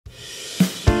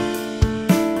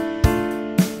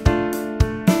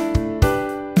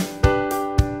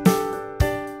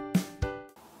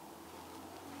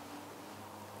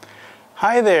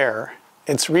Hi there,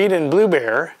 it's Reed and Blue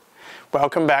Bear.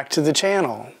 Welcome back to the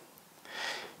channel.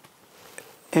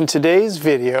 In today's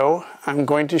video, I'm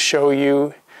going to show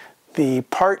you the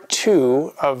part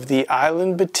 2 of the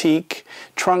Island Batik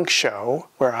trunk show,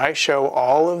 where I show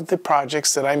all of the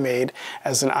projects that I made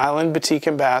as an Island Batik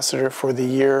ambassador for the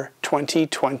year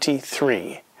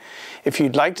 2023. If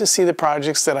you'd like to see the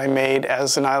projects that I made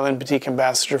as an Island Batik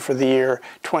ambassador for the year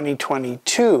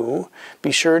 2022,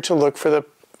 be sure to look for the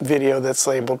video that's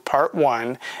labeled part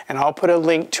 1, and I'll put a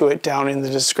link to it down in the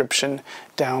description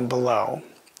down below.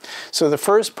 So the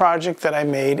first project that I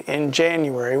made in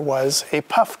January was a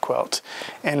puff quilt,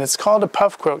 and it's called a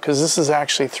puff quilt because this is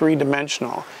actually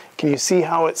three-dimensional. Can you see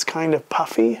how it's kind of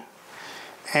puffy?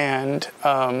 And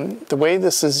the way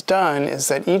this is done is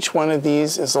that each one of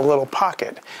these is a little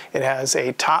pocket. It has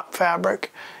a top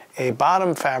fabric, a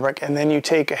bottom fabric, and then you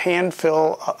take a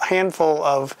handful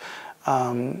of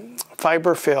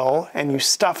fiber fill and you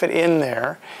stuff it in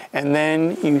there, and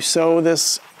then you sew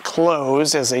this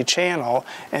close as a channel,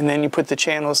 and then you put the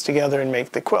channels together and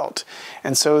make the quilt.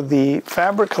 And so the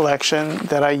fabric collection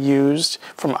that I used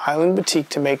from Island Batik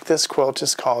to make this quilt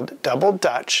is called Double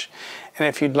Dutch. And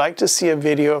if you'd like to see a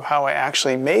video of how I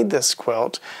actually made this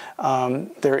quilt,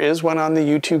 there is one on the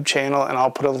YouTube channel, and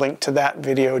I'll put a link to that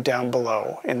video down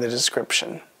below in the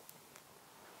description.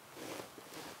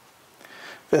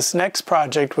 This next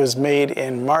project was made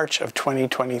in March of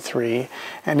 2023,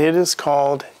 and it is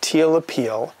called Teal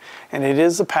Appeal, and it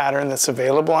is a pattern that's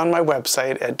available on my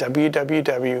website at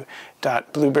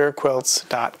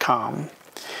www.bluebearquilts.com.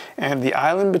 And the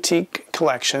Island Batik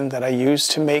collection that I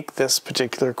used to make this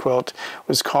particular quilt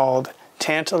was called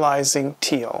Tantalizing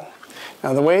Teal.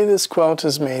 Now the way this quilt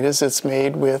is made is it's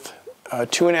made with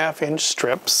 2.5-inch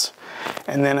strips,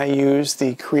 and then I use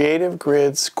the Creative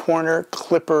Grids corner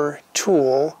clipper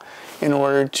tool in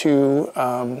order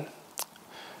to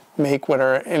make what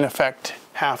are in effect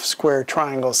half square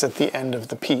triangles at the end of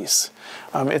the piece.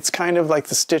 It's kind of like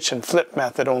the stitch and flip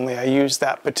method, only I use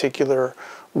that particular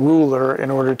ruler in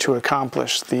order to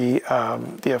accomplish the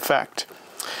effect.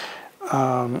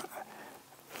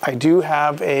 I do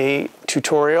have a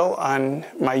tutorial on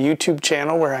my YouTube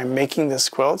channel where I'm making this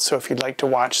quilt, so if you'd like to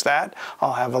watch that,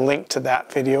 I'll have a link to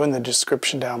that video in the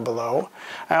description down below.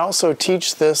 I also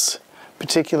teach this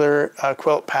particular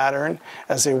quilt pattern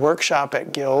as a workshop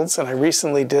at guilds, and I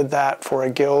recently did that for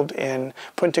a guild in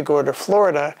Punta Gorda,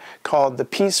 Florida called the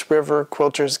Peace River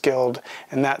Quilters Guild,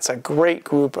 and that's a great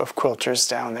group of quilters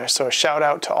down there, so a shout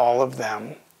out to all of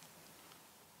them.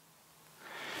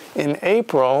 In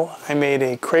April, I made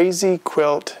a Crazy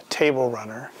Quilt Table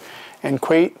Runner, and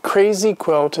Crazy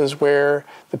Quilt is where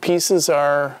the pieces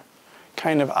are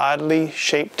kind of oddly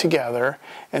shaped together,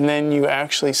 and then you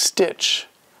actually stitch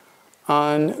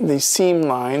on the seam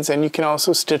lines, and you can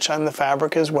also stitch on the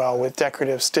fabric as well with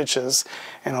decorative stitches,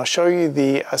 and I'll show you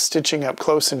the stitching up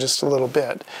close in just a little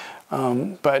bit.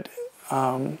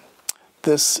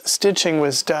 This stitching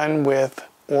was done with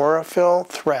Aurifil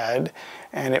thread,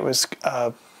 and it was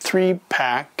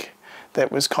 3-pack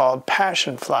that was called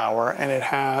Passion Flower, and it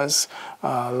has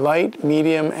light,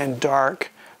 medium, and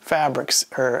dark fabrics,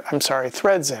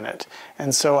 threads in it.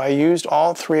 And so I used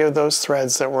all 3 of those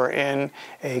threads that were in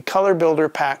a color builder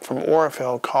pack from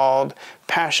Aurifil called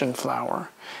Passion Flower.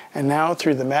 And now,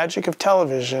 through the magic of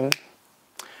television,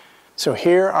 so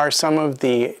here are some of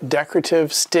the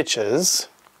decorative stitches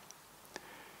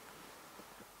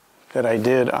that I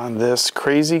did on this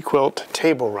Crazy Quilt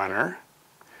Table Runner.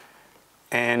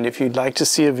 And if you'd like to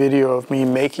see a video of me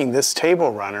making this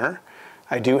table runner,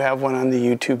 I do have one on the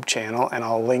YouTube channel, and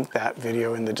I'll link that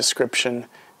video in the description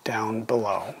down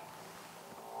below.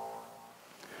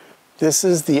 This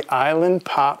is the Island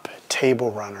Pop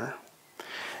Table Runner,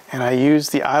 and I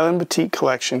used the Island Batik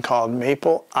collection called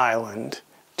Maple Island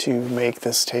to make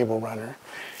this table runner.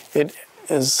 It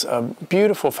is a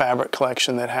beautiful fabric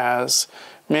collection that has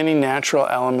many natural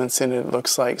elements in it. It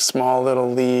looks like small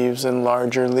little leaves and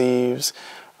larger leaves.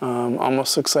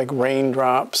 Almost looks like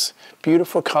raindrops.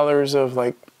 Beautiful colors of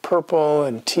like purple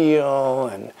and teal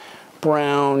and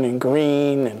brown and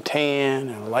green and tan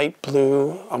and light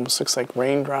blue. Almost looks like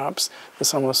raindrops.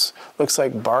 This almost looks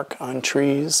like bark on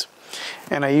trees.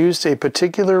 And I used a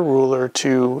particular ruler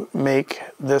to make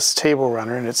this table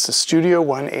runner, and it's the Studio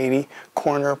 180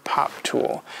 corner pop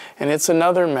tool. And it's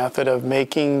another method of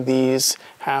making these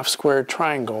half square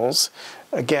triangles.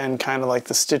 Again, kind of like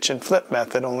the stitch and flip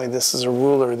method, only this is a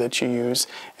ruler that you use,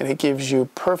 and it gives you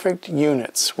perfect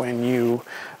units when you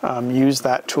use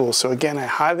that tool. So again, I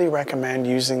highly recommend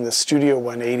using the Studio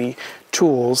 180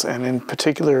 tools, and in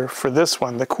particular for this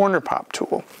one, the corner pop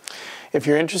tool. If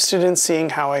you're interested in seeing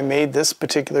how I made this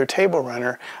particular table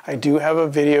runner, I do have a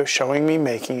video showing me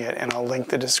making it, and I'll link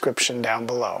the description down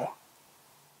below.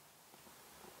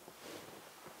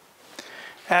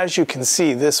 As you can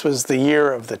see, this was the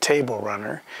year of the table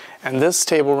runner, and this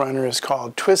table runner is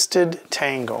called Twisted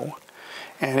Tango,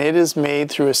 and it is made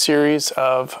through a series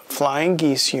of flying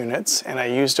geese units, and I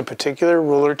used a particular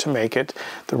ruler to make it.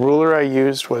 The ruler I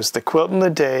used was the Quilt in the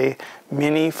Day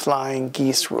Mini Flying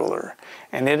Geese ruler,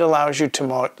 and it allows you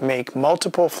to make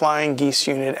multiple flying geese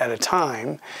unit at a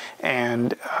time,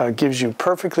 and gives you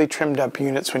perfectly trimmed up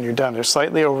units when you're done. They're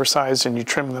slightly oversized and you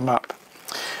trim them up.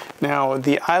 Now,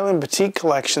 the Island Batik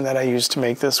collection that I used to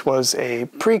make this was a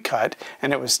pre-cut,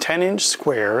 and it was 10-inch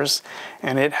squares,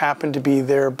 and it happened to be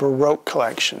their Baroque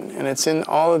collection. And it's in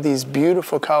all of these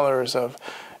beautiful colors of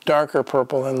darker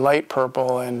purple and light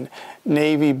purple and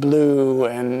navy blue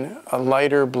and a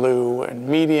lighter blue and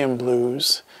medium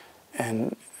blues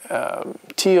and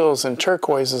teals and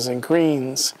turquoises and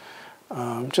greens.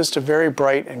 Just a very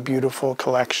bright and beautiful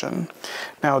collection.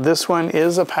 Now, this one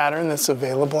is a pattern that's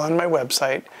available on my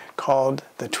website called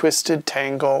the Twisted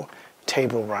Tango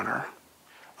Table Runner.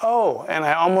 Oh, and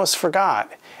I almost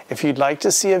forgot. If you'd like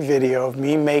to see a video of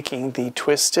me making the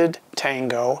Twisted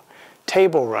Tango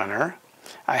Table Runner,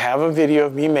 I have a video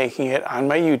of me making it on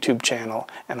my YouTube channel,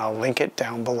 and I'll link it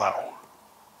down below.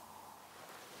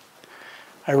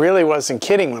 I really wasn't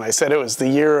kidding when I said it was the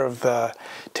year of the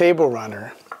table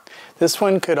runner. This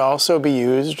one could also be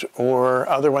used, or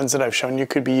other ones that I've shown you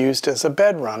could be used as a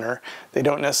bed runner. They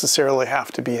don't necessarily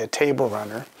have to be a table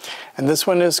runner. And this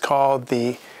one is called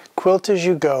the Quilt As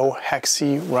You Go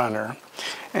Hexie Runner.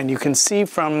 And you can see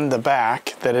from the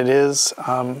back that it is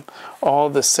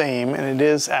all the same, and it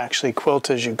is actually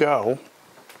Quilt As You Go.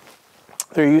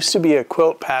 There used to be a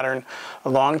quilt pattern a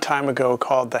long time ago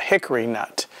called the hickory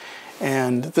nut.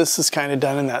 And this is kind of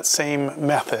done in that same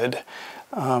method.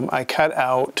 I cut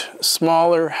out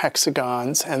smaller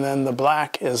hexagons, and then the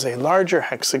black is a larger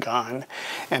hexagon,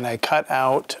 and I cut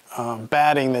out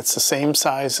batting that's the same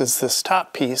size as this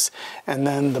top piece, and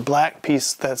then the black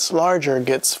piece that's larger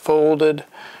gets folded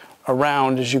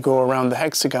around as you go around the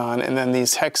hexagon, and then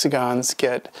these hexagons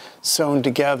get sewn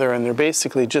together, and they're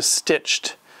basically just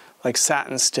stitched like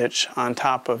satin stitch on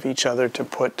top of each other to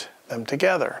put them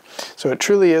together. So it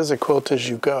truly is a quilt as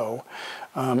you go.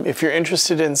 If you're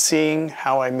interested in seeing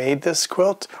how I made this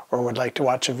quilt, or would like to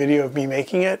watch a video of me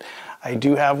making it, I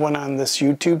do have one on this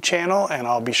YouTube channel, and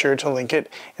I'll be sure to link it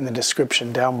in the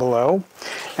description down below.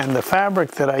 And the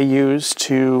fabric that I used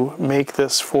to make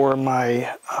this for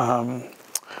my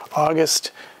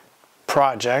August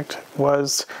project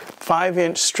was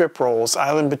 5-inch strip rolls.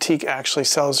 Island Batik actually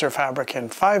sells their fabric in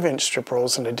 5-inch strip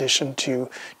rolls in addition to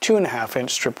 2.5-inch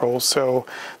strip rolls. So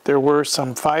there were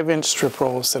some 5-inch strip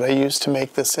rolls that I used to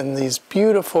make this in these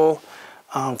beautiful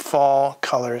fall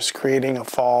colors, creating a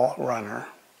fall runner.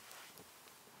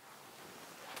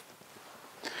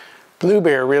 Blue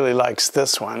Bear really likes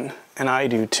this one, and I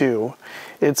do too.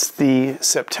 It's the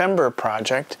September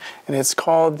project, and it's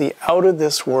called the Out of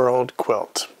This World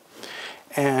Quilt.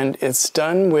 And it's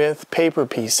done with paper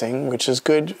piecing, which is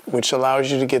good, which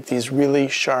allows you to get these really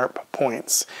sharp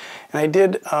points. And I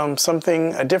did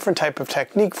a different type of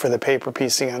technique for the paper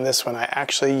piecing on this one. I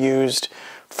actually used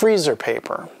freezer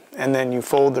paper, and then you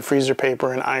fold the freezer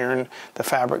paper and iron the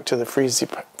fabric to the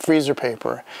freezer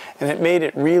paper. And it made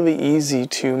it really easy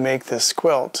to make this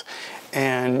quilt.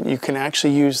 And you can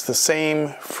actually use the same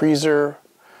freezer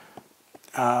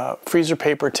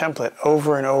paper template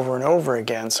over and over and over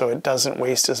again, so it doesn't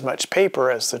waste as much paper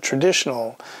as the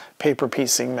traditional paper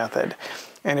piecing method.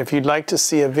 And if you'd like to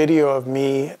see a video of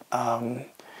me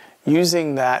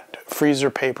using that freezer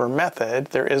paper method,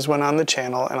 there is one on the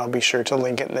channel, and I'll be sure to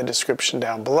link it in the description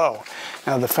down below.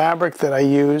 Now, the fabric that I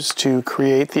used to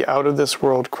create the Out of This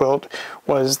World quilt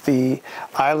was the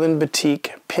Island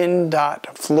Batik Pin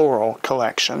Dot Floral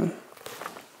collection.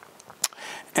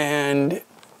 And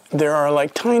there are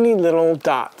like tiny little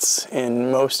dots in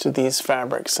most of these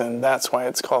fabrics, and that's why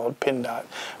it's called pin dot.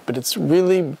 But it's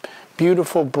really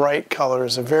beautiful, bright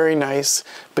colors, a very nice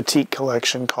batik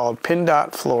collection called Pin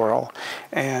Dot Floral.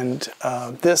 And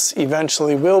this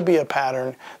eventually will be a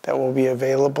pattern that will be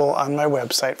available on my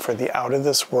website for the Out of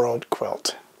This World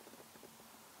quilt.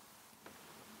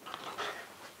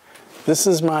 This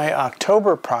is my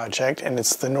October project, and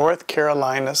it's the North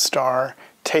Carolina Star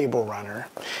Table Runner.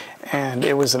 And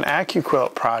it was an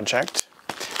AccuQuilt project.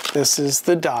 This is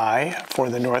the die for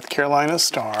the North Carolina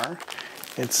Star.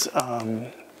 It's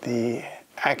the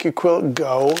AccuQuilt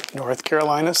Go North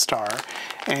Carolina Star.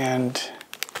 And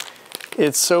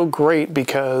it's so great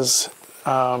because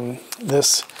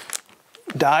this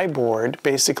die board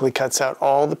basically cuts out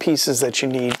all the pieces that you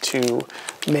need to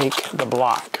make the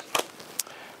block.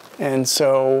 And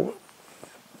so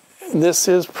this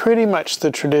is pretty much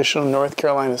the traditional North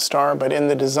Carolina star, but in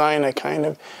the design I kind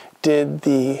of did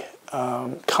the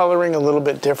coloring a little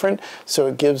bit different, so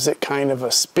it gives it kind of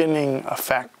a spinning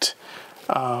effect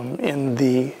in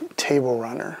the table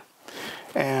runner.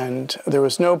 And there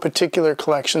was no particular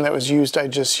collection that was used. I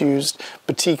just used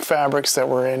batik fabrics that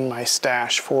were in my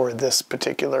stash for this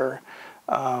particular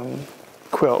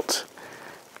quilt.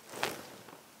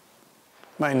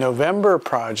 My November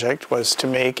project was to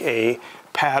make a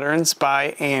Patterns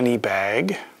by Annie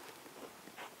bag.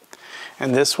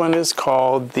 And this one is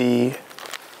called the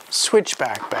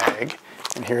Switchback bag.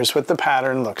 And here's what the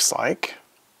pattern looks like.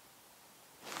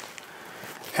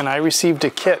 And I received a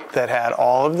kit that had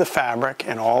all of the fabric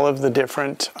and all of the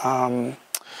different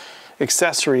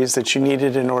accessories that you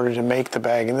needed in order to make the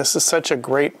bag. And this is such a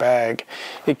great bag.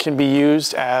 It can be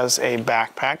used as a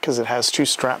backpack because it has two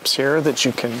straps here that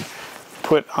you can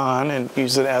put on and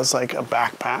use it as like a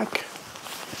backpack,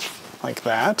 like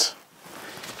that.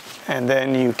 And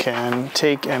then you can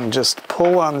take and just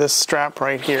pull on this strap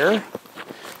right here.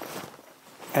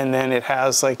 And then it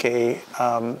has like a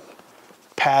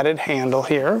padded handle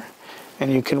here,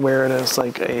 and you can wear it as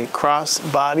like a cross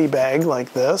body bag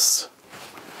like this,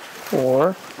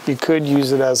 or you could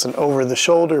use it as an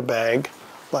over-the-shoulder bag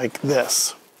like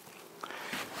this.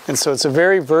 And so it's a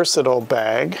very versatile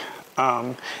bag,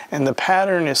 and the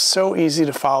pattern is so easy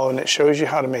to follow, and it shows you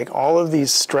how to make all of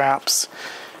these straps,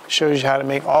 shows you how to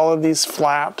make all of these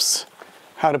flaps,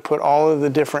 how to put all of the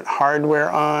different hardware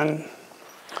on,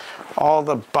 all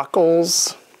the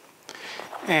buckles.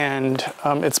 And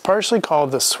it's partially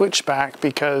called the Switchback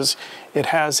because it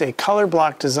has a color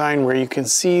block design where you can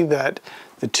see that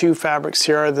the two fabrics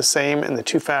here are the same and the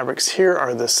two fabrics here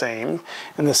are the same.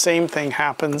 And the same thing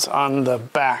happens on the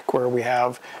back where we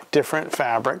have different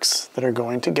fabrics that are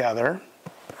going together.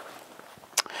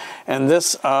 And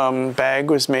this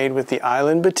bag was made with the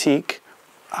Island Batik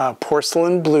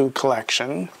Porcelain Blue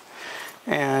collection.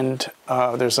 And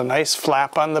there's a nice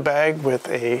flap on the bag with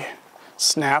a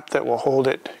snap that will hold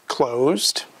it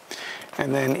closed.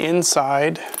 And then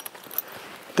inside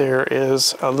there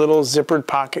is a little zippered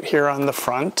pocket here on the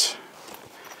front.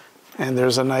 And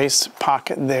there's a nice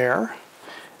pocket there.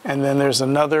 And then there's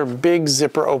another big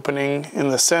zipper opening in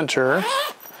the center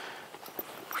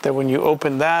that when you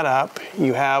open that up,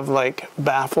 you have like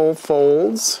baffle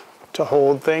folds to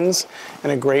hold things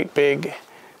and a great big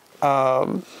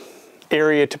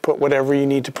area to put whatever you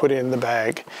need to put in the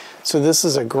bag. So this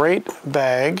is a great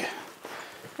bag,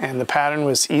 and the pattern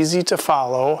was easy to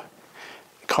follow,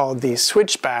 called the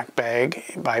Switchback bag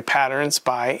by Patterns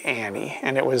by Annie,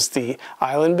 and it was the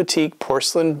Island Batik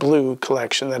Porcelain Blue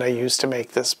collection that I used to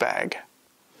make this bag.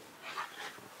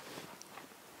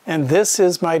 And this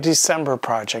is my December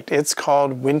project. It's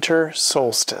called Winter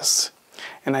Solstice,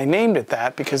 and I named it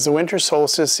that because the winter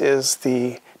solstice is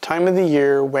the time of the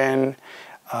year when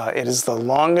it is the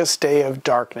longest day of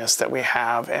darkness that we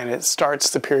have, and it starts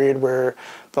the period where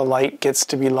the light gets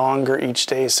to be longer each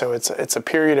day, so it's a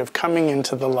period of coming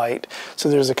into the light. So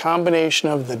there's a combination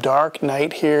of the dark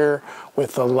night here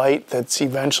with the light that's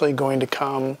eventually going to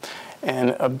come,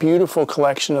 and a beautiful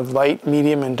collection of light,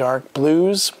 medium, and dark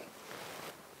blues.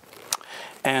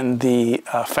 And the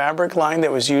fabric line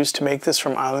that was used to make this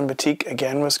from Island Batik,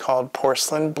 again, was called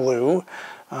Porcelain Blue.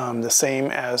 The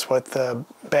same as what the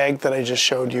bag that I just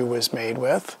showed you was made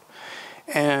with.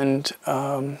 And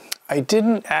I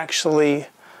didn't actually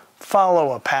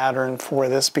follow a pattern for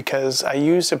this because I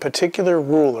used a particular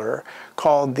ruler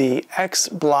called the X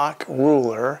Block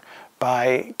ruler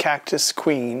by Cactus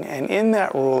Queen, and in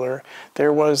that ruler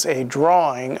there was a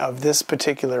drawing of this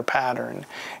particular pattern,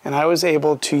 and I was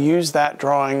able to use that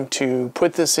drawing to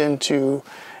put this into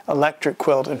electric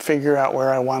quilt and figure out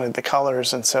where I wanted the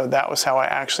colors, and so that was how I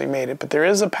actually made it. But there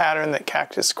is a pattern that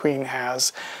Cactus Queen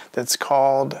has that's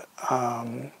called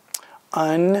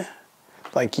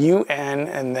like UN,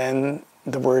 and then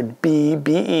the word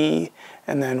B-E,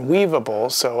 and then weavable.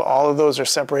 So all of those are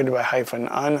separated by hyphen,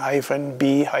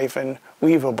 B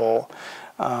weavable.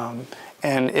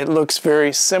 And it looks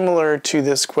very similar to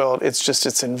this quilt,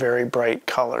 it's in very bright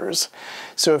colors.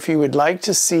 So if you would like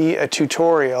to see a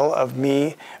tutorial of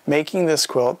me making this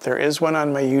quilt, there is one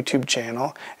on my YouTube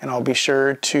channel, and I'll be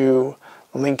sure to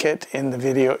link it in the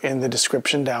video in the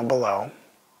description down below.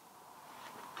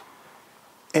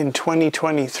 In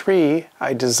 2023,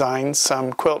 I designed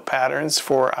some quilt patterns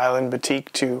for Island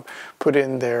Batik to put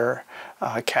in their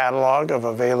catalog of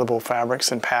available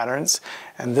fabrics and patterns.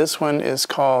 And this one is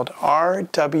called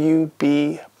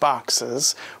RWB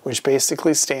Boxes, which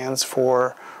basically stands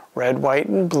for red, white,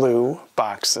 and blue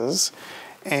boxes.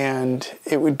 And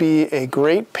it would be a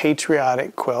great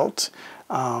patriotic quilt.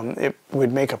 It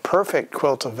would make a perfect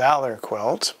Quilt of Valor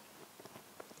quilt.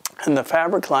 And the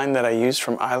fabric line that I use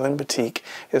from Island Batik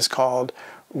is called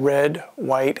Red,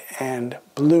 White, and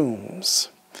Blooms.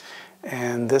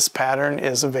 And this pattern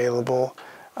is available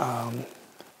in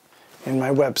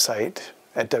my website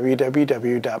at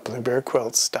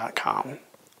www.bluebearquilts.com.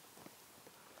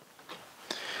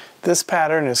 This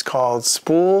pattern is called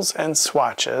Spools and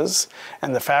Swatches,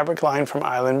 and the fabric line from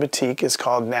Island Batik is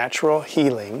called Natural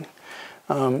Healing.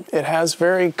 It has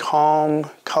very calm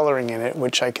coloring in it,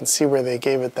 which I can see where they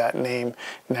gave it that name,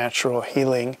 Natural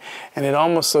Healing. And it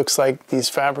almost looks like these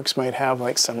fabrics might have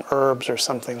like some herbs or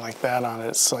something like that on it.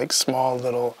 It's like small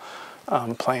little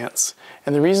plants.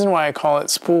 And the reason why I call it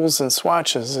Spools and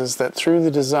Swatches is that through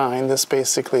the design, this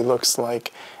basically looks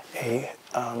like a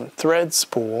thread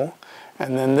spool.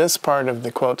 And then this part of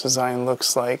the quilt design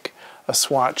looks like a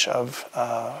swatch of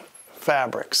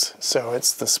fabrics. So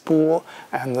it's the spool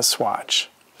and the swatch.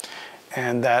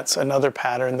 And that's another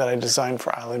pattern that I designed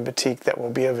for Island Batik that will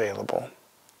be available.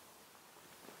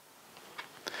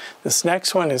 This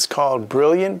next one is called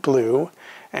Brilliant Blue,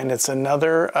 and it's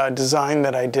another design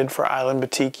that I did for Island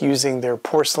Batik using their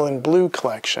Porcelain Blue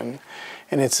collection.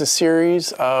 And it's a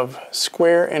series of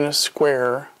square in a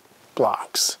square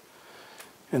blocks.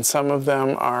 And some of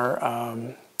them are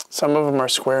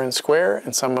square and square,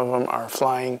 and some of them are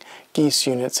flying geese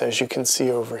units, as you can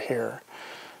see over here.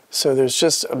 So there's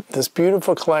just this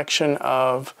beautiful collection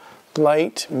of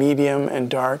light, medium, and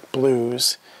dark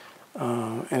blues,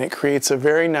 and it creates a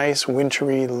very nice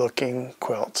wintry looking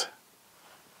quilt.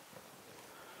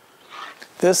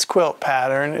 This quilt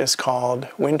pattern is called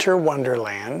Winter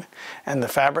Wonderland, and the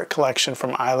fabric collection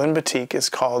from Island Batik is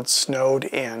called Snowed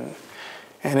In.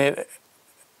 And it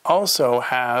also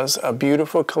has a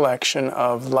beautiful collection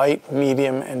of light,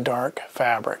 medium, and dark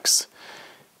fabrics.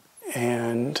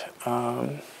 And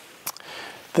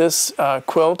this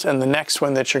quilt and the next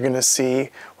one that you're going to see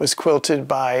was quilted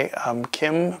by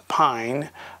Kim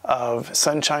Pine of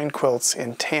Sunshine Quilts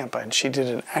in Tampa, and she did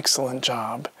an excellent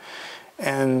job.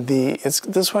 And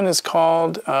this one is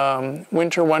called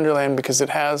Winter Wonderland because it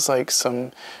has like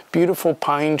some beautiful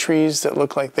pine trees that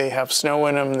look like they have snow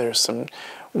in them. There's some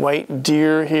white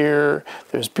deer here.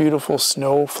 There's beautiful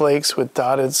snowflakes with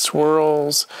dotted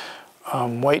swirls,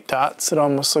 white dots that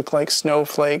almost look like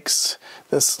snowflakes.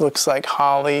 This looks like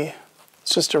holly.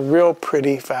 It's just a real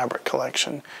pretty fabric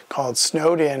collection called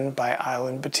Snowed In by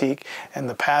Island Batik, and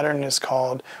the pattern is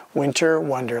called Winter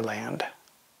Wonderland.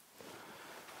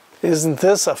 Isn't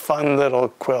this a fun little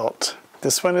quilt?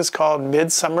 This one is called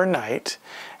Midsummer Night,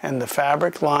 and the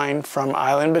fabric line from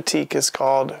Island Batik is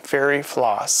called Fairy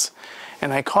Floss.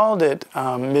 And I called it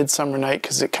Midsummer Night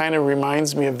because it kind of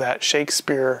reminds me of that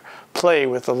Shakespeare play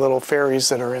with the little fairies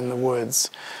that are in the woods.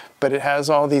 But it has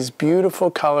all these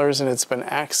beautiful colors, and it's been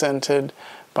accented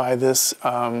by this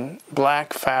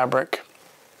black fabric.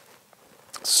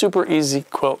 Super easy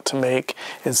quilt to make.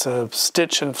 It's a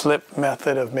stitch and flip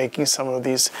method of making some of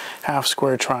these half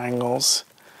square triangles.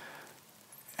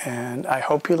 And I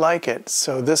hope you like it.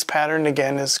 So this pattern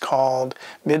again is called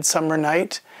Midsummer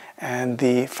Night, and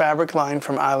the fabric line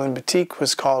from Island Batik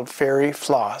was called Fairy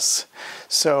Floss.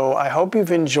 So I hope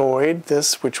you've enjoyed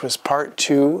this, which was part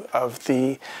 2 of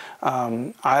the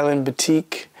Island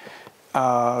Batik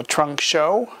trunk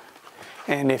show.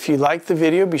 And if you liked the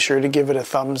video, be sure to give it a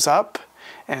thumbs up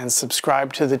and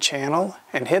subscribe to the channel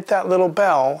and hit that little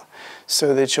bell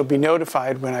so that you'll be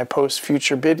notified when I post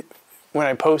future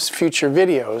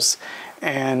videos.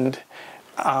 And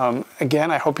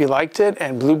again, I hope you liked it,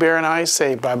 and Blue Bear and I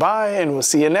say bye-bye, and we'll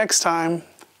see you next time.